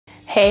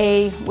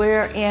Hey,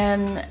 we're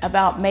in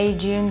about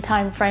May-June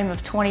timeframe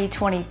of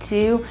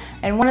 2022,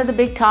 and one of the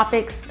big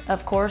topics,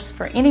 of course,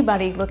 for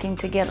anybody looking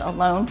to get a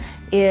loan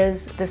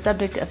is the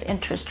subject of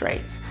interest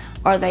rates.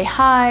 Are they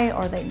high?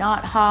 Are they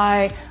not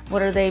high?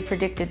 What are they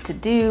predicted to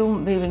do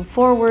moving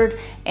forward?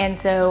 And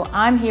so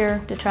I'm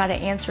here to try to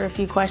answer a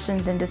few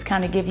questions and just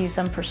kind of give you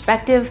some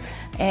perspective,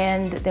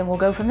 and then we'll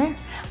go from there.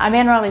 I'm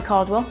Ann-Riley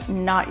Caldwell,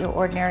 not your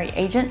ordinary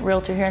agent,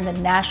 realtor here in the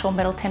Nashville,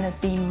 Middle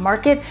Tennessee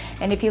market.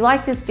 And if you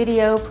like this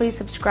video, please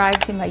subscribe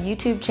to my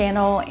YouTube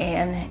channel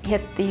and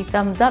hit the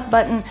thumbs up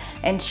button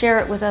and share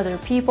it with other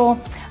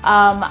people.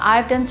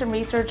 I've done some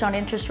research on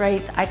interest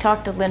rates. I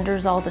talk to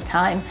lenders all the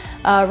time.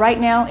 Right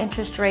now,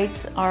 interest rates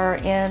are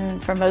in,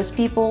 for most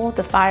people,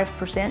 the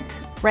 5%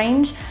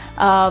 range,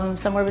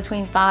 somewhere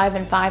between 5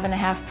 and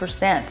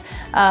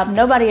 5.5%.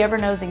 Nobody ever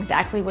knows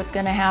exactly what's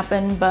going to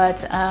happen,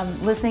 but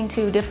listening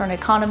to different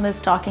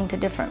economists, talking to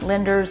different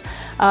lenders,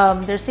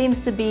 there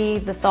seems to be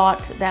the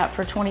thought that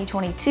for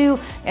 2022,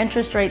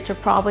 interest rates are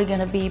probably going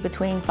to be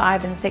between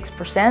 5 and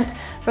 6%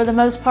 for the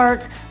most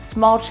part.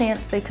 Small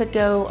chance they could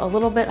go a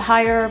little bit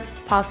higher,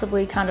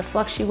 possibly kind of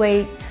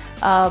fluctuate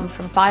from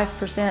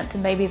 5% to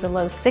maybe the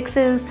low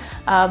 6s.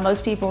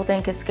 Most people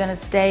think it's going to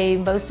stay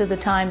most of the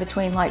time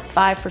between like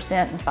 5%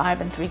 and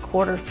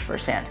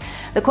 5.75%.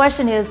 The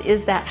question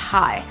is that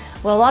high?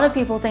 Well, a lot of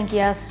people think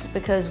yes,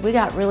 because we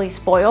got really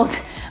spoiled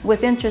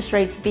with interest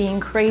rates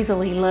being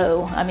crazily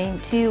low. I mean,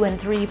 2 and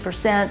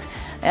 3%.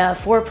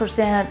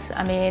 4%,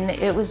 I mean,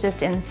 it was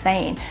just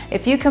insane.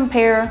 If you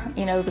compare,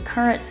 the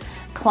current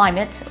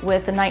climate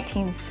with the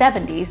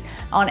 1970s,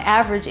 on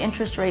average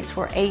interest rates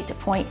were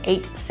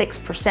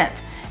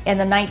 8.86%. In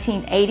the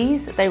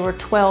 1980s, they were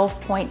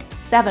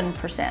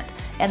 12.7%.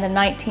 In the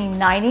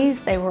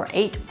 1990s, they were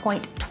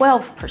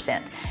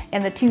 8.12%.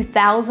 In the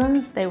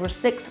 2000s, they were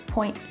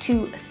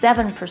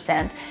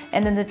 6.27%.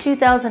 And in the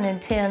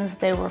 2010s,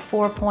 they were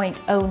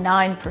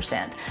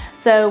 4.09%.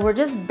 So we're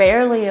just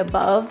barely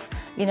above,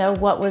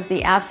 what was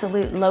the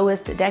absolute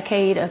lowest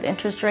decade of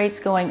interest rates,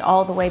 going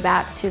all the way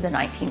back to the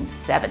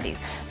 1970s.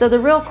 So the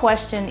real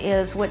question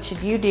is, what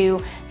should you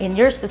do in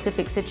your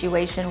specific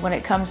situation when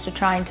it comes to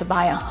trying to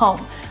buy a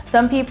home?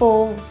 Some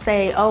people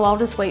say, oh, I'll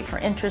just wait for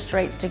interest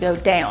rates to go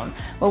down.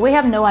 Well, we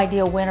have no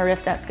idea when or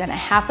if that's going to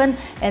happen.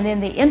 And in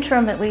the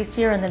interim, at least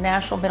here in the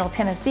Nashville, Middle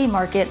Tennessee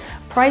market,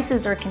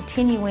 prices are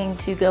continuing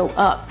to go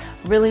up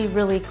really,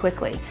 really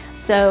quickly.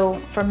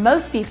 So for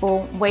most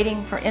people,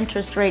 waiting for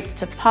interest rates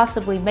to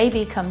possibly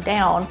maybe come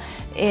down,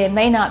 it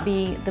may not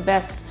be the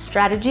best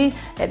strategy.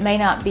 It may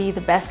not be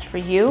the best for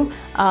you.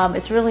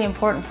 It's really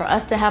important for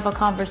us to have a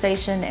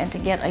conversation and to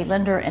get a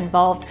lender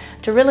involved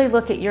to really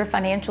look at your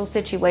financial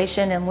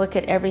situation and look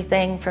at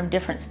everything from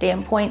different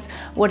standpoints.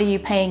 What are you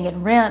paying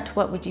in rent?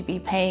 What would you be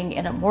paying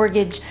in a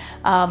mortgage?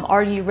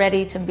 Are you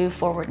ready to move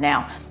forward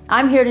now?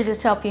 I'm here to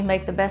just help you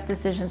make the best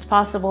decisions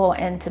possible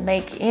and to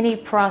make any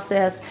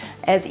process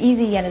as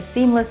easy and as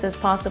seamless as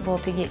possible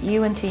to get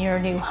you into your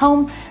new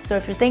home. So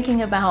if you're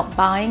thinking about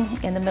buying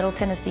in the Middle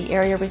Tennessee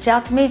area, reach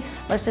out to me.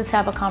 Let's just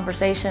have a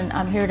conversation.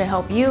 I'm here to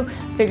help you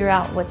figure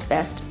out what's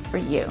best for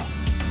you.